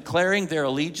incapable of declaring their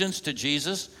allegiance to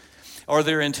Jesus or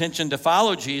their intention to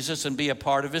follow Jesus and be a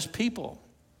part of his people.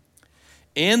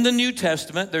 In the New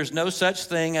Testament, there's no such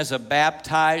thing as a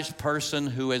baptized person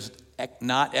who has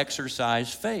not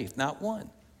exercised faith, not one.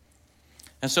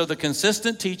 And so the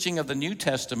consistent teaching of the New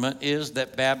Testament is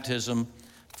that baptism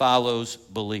follows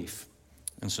belief.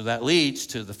 And so that leads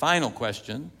to the final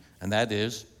question, and that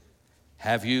is,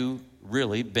 have you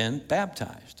really been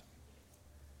baptized?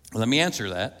 Let me answer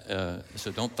that,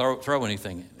 so don't throw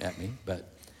anything at me. But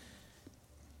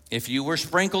if you were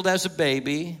sprinkled as a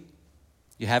baby,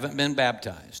 you haven't been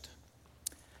baptized.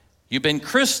 You've been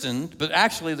christened, but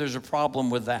actually there's a problem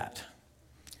with that.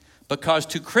 Because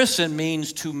to christen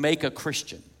means to make a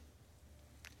Christian.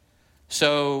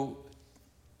 So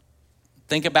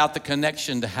think about the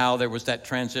connection to how there was that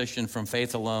transition from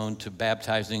faith alone to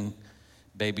baptizing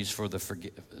babies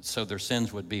so their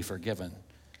sins would be forgiven.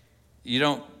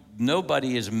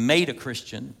 Nobody is made a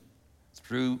Christian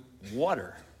through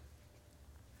water.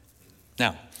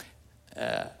 Now,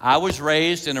 I was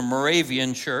raised in a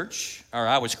Moravian church, or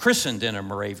I was christened in a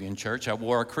Moravian church. I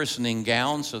wore a christening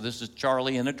gown, so this is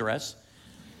Charlie in a dress.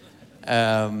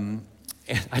 And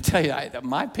I tell you,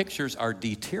 my pictures are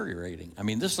deteriorating. I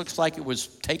mean, this looks like it was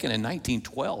taken in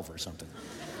 1912 or something.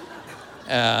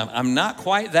 I'm not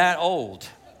quite that old,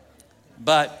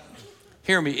 but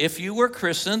hear me. If you were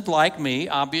christened like me,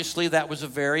 obviously that was a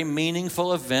very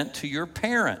meaningful event to your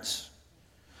parents.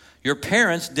 Your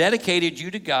parents dedicated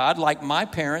you to God like my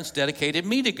parents dedicated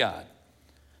me to God.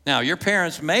 Now, your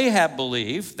parents may have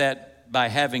believed that by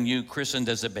having you christened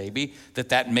as a baby,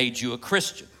 that made you a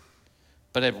Christian.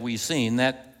 But have we seen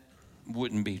that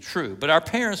wouldn't be true? But our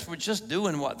parents were just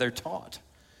doing what they're taught.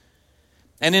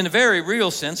 And in a very real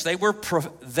sense, they were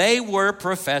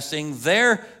professing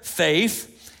their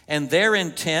faith and their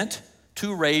intent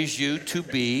to raise you to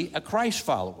be a Christ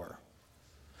follower.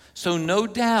 So no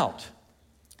doubt,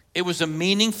 it was a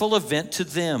meaningful event to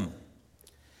them.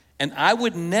 And I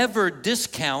would never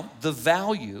discount the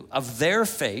value of their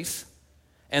faith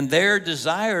and their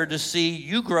desire to see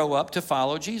you grow up to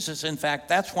follow Jesus. In fact,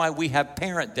 that's why we have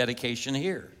parent dedication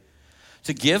here.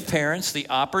 To give parents the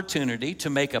opportunity to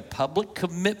make a public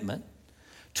commitment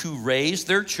to raise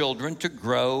their children to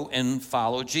grow and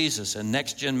follow Jesus. And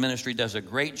Next Gen Ministry does a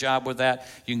great job with that.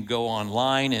 You can go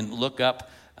online and look up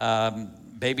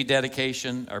baby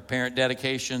dedication or parent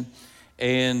dedication,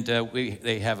 and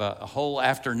they have a whole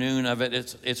afternoon of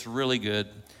it. It's really good.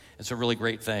 It's a really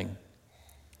great thing.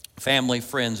 Family,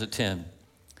 friends attend.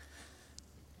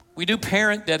 We do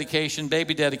parent dedication,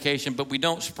 baby dedication, but we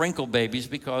don't sprinkle babies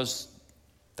because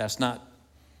that's not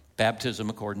baptism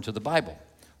according to the Bible.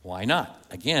 Why not?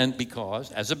 Again,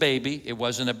 because as a baby, it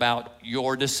wasn't about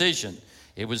your decision.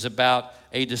 It was about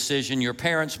a decision your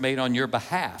parents made on your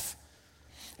behalf.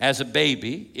 As a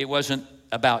baby, it wasn't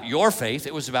about your faith.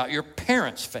 It was about your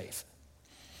parents' faith.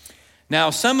 Now,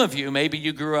 some of you, maybe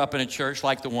you grew up in a church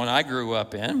like the one I grew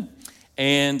up in,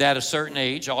 and at a certain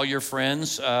age, all your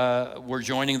friends were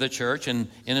joining the church, and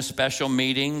in a special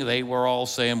meeting, they were all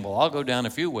saying, well, I'll go down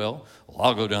if you will. Well,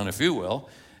 I'll go down if you will.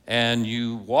 And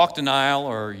you walked an aisle,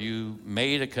 or you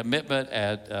made a commitment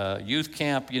at youth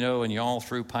camp, and you all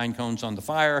threw pine cones on the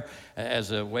fire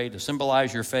as a way to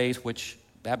symbolize your faith, which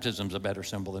baptism's a better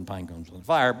symbol than pine cones on the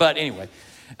fire. But anyway,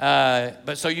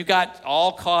 but so you got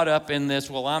all caught up in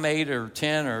this, well, I'm 8 or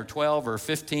 10 or 12 or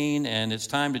 15, and it's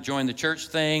time to join the church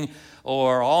thing,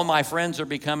 or all my friends are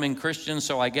becoming Christians,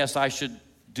 so I guess I should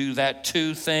do that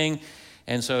too thing.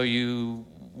 And so you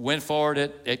went forward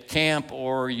at camp,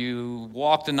 or you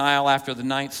walked an aisle after the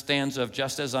 9th stanza of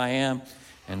Just As I Am,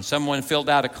 and someone filled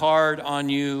out a card on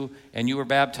you, and you were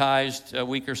baptized a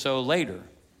week or so later.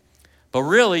 But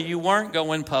really, you weren't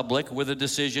going public with a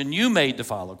decision you made to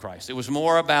follow Christ. It was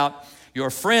more about your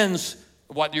friends,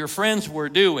 what your friends were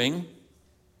doing.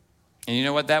 And you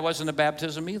know what? That wasn't a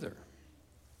baptism either.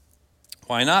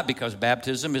 Why not? Because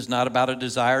baptism is not about a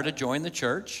desire to join the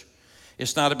church.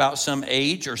 It's not about some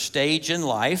age or stage in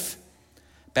life.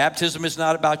 Baptism is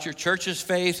not about your church's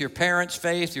faith, your parents'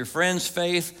 faith, your friends'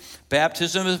 faith.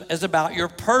 Baptism is about your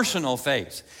personal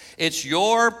faith. It's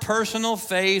your personal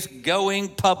faith going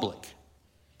public.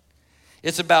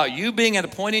 It's about you being at a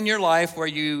point in your life where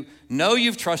you know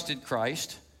you've trusted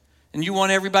Christ, and you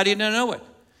want everybody to know it.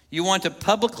 You want to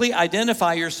publicly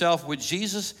identify yourself with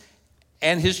Jesus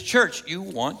and his church. You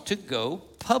want to go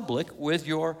public with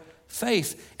your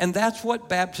faith. And that's what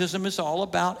baptism is all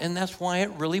about, and that's why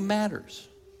it really matters.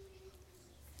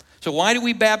 So why do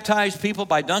we baptize people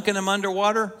by dunking them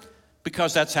underwater?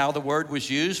 Because that's how the word was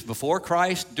used before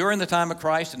Christ, during the time of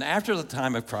Christ, and after the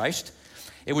time of Christ.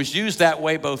 It was used that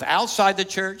way both outside the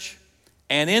church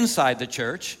and inside the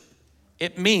church.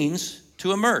 It means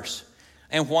to immerse.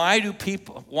 And why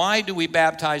do we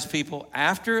baptize people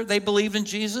after they believe in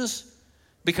Jesus?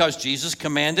 Because Jesus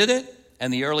commanded it,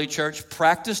 and the early church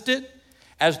practiced it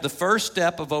as the first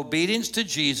step of obedience to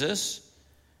Jesus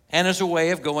and as a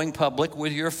way of going public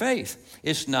with your faith.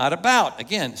 It's not about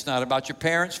your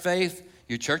parents' faith,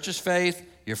 your church's faith,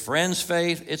 your friends'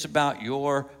 faith. It's about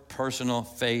your personal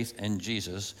faith in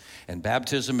Jesus. And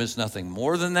baptism is nothing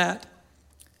more than that,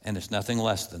 and it's nothing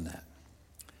less than that.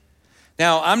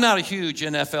 Now, I'm not a huge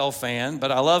NFL fan,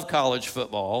 but I love college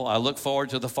football. I look forward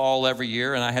to the fall every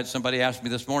year, and I had somebody ask me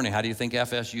this morning, how do you think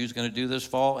FSU is going to do this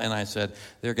fall? And I said,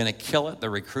 they're going to kill it. The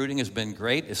recruiting has been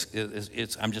great.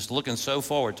 I'm just looking so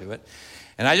forward to it.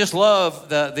 And I just love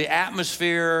the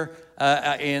atmosphere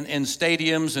in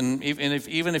stadiums, and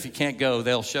even if you can't go,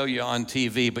 they'll show you on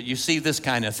TV. But you see this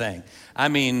kind of thing. I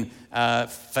mean,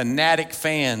 fanatic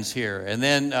fans here, and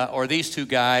then or these two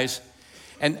guys.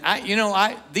 And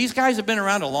these guys have been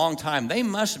around a long time. They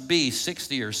must be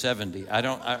 60 or 70.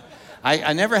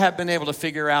 I never have been able to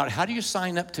figure out, how do you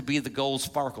sign up to be the gold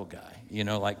sparkle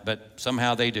guy? But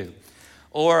somehow they do.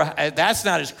 Or that's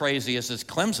not as crazy as this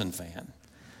Clemson fan.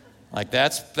 Like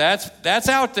that's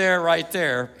out there right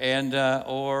there. And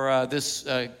or this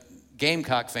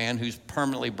Gamecock fan who's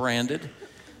permanently branded.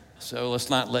 So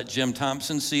let's not let Jim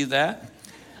Thompson see that.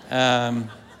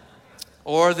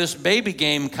 Or this baby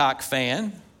Gamecock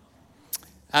fan.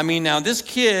 I mean, now this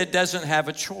kid doesn't have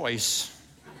a choice.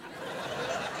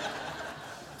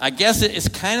 I guess it's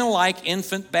kind of like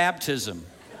infant baptism.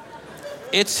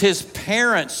 It's his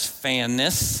parents'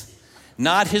 fanness,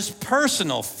 not his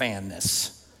personal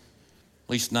fanness. At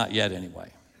least not yet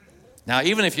anyway. Now,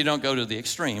 even if you don't go to the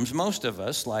extremes, most of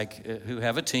us, who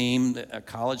have a team, a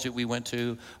college that we went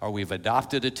to, or we've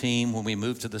adopted a team when we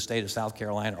moved to the state of South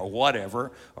Carolina, or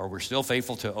whatever, or we're still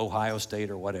faithful to Ohio State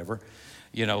or whatever,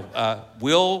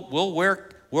 we'll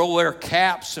wear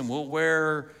caps, and we'll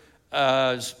wear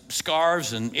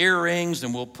scarves and earrings,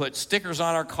 and we'll put stickers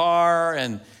on our car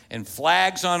and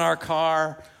flags on our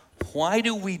car. Why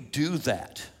do we do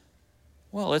that?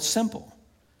 Well, it's simple.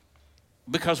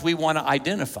 Because we want to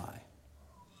identify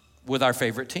with our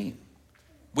favorite team.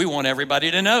 We want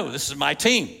everybody to know this is my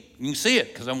team. You can see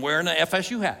it because I'm wearing an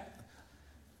FSU hat.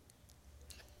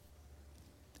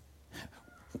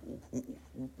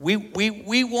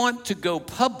 We want to go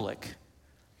public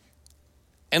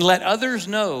and let others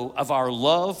know of our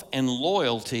love and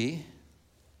loyalty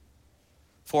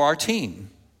for our team.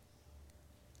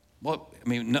 Well, I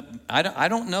mean, no, I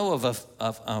don't know of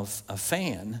a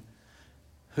fan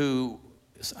who,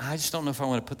 I just don't know if I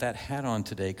want to put that hat on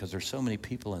today because there's so many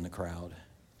people in the crowd.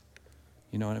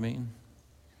 You know what I mean?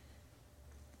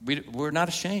 We're not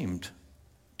ashamed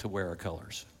to wear our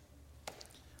colors.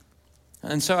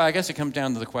 And so I guess it comes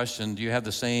down to the question, do you have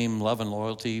the same love and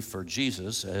loyalty for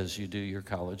Jesus as you do your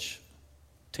college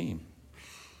team?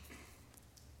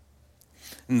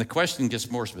 And the question gets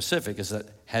more specific, is that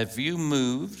have you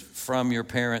moved from your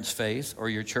parents' faith or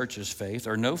your church's faith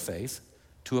or no faith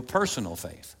to a personal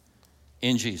faith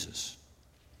in Jesus?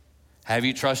 Have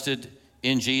you trusted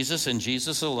in Jesus and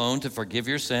Jesus alone to forgive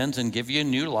your sins and give you a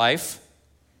new life?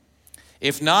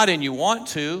 If not and you want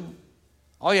to,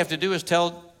 all you have to do is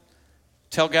tell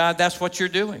God that's what you're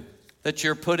doing, that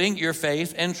you're putting your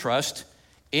faith and trust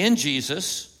in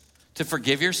Jesus to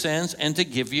forgive your sins and to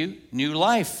give you new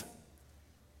life.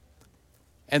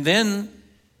 And then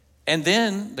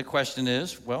the question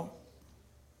is, well,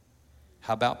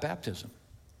 how about baptism?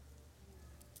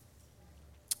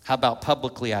 How about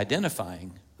publicly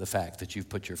identifying the fact that you've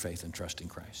put your faith and trust in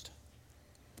Christ?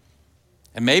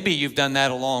 And maybe you've done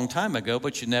that a long time ago,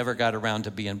 but you never got around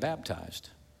to being baptized.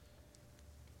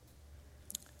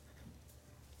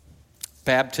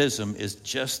 Baptism is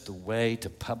just the way to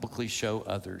publicly show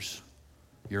others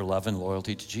your love and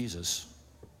loyalty to Jesus.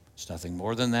 It's nothing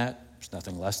more than that. It's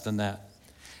nothing less than that.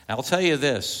 And I'll tell you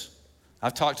this.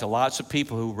 I've talked to lots of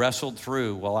people who wrestled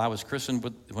through, well, I was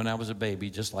christened when I was a baby,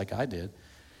 just like I did.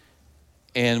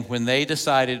 And when they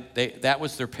decided that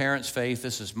was their parents' faith,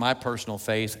 this is my personal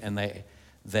faith, and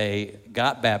they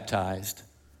got baptized,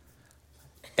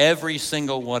 every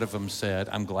single one of them said,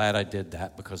 I'm glad I did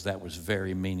that because that was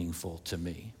very meaningful to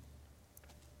me.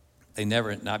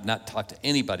 I've not talked to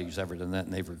anybody who's ever done that,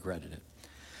 and they've regretted it.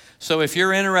 So if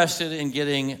you're interested in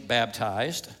getting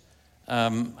baptized,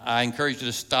 I encourage you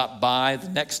to stop by the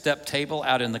Next Step table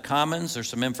out in the Commons. There's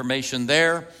some information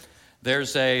there. There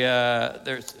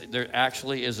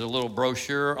actually is a little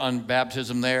brochure on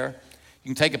baptism there. You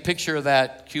can take a picture of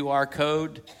that QR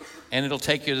code, and it'll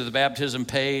take you to the baptism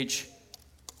page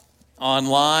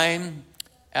online.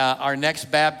 Our next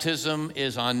baptism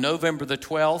is on November the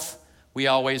 12th. We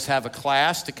always have a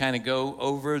class to kind of go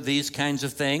over these kinds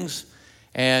of things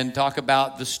and talk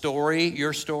about the story,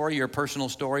 your personal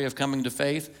story of coming to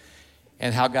faith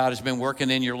and how God has been working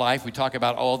in your life. We talk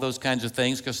about all those kinds of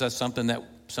things because that's something that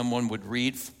someone would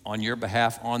read on your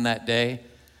behalf on that day.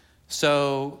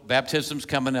 So baptism's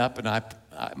coming up, and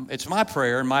it's my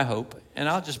prayer and my hope, and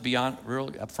I'll just be real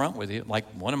upfront with you. Like,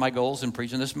 one of my goals in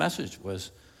preaching this message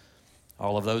was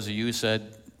all of those of you who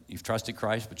said you've trusted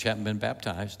Christ but you haven't been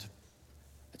baptized.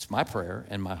 It's my prayer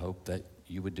and my hope that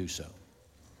you would do so.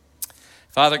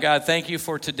 Father God, thank you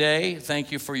for today.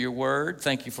 Thank you for your word.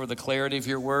 Thank you for the clarity of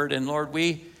your word. And Lord,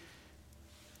 we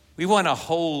want to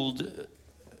hold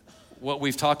what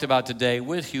we've talked about today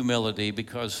with humility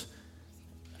because,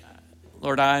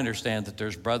 Lord, I understand that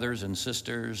there's brothers and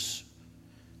sisters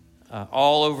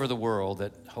all over the world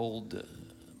that hold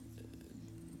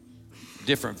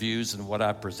different views than what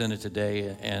I presented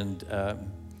today. And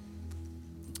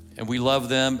we love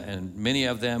them, and many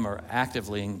of them are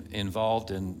actively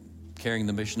involved in carrying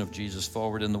the mission of Jesus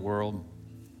forward in the world.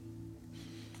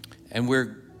 And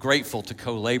we're grateful to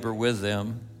co-labor with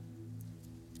them.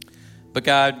 But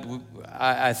God,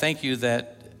 I thank you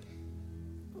that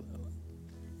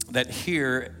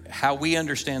here, how we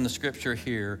understand the scripture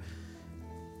here,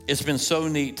 it's been so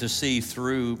neat to see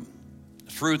through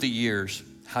the years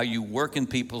how you work in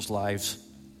people's lives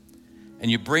and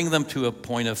you bring them to a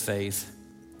point of faith.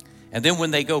 And then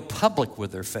when they go public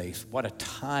with their faith, what a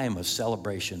time of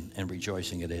celebration and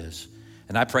rejoicing it is.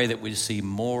 And I pray that we see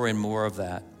more and more of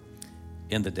that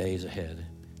in the days ahead.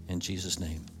 In Jesus'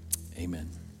 name, amen.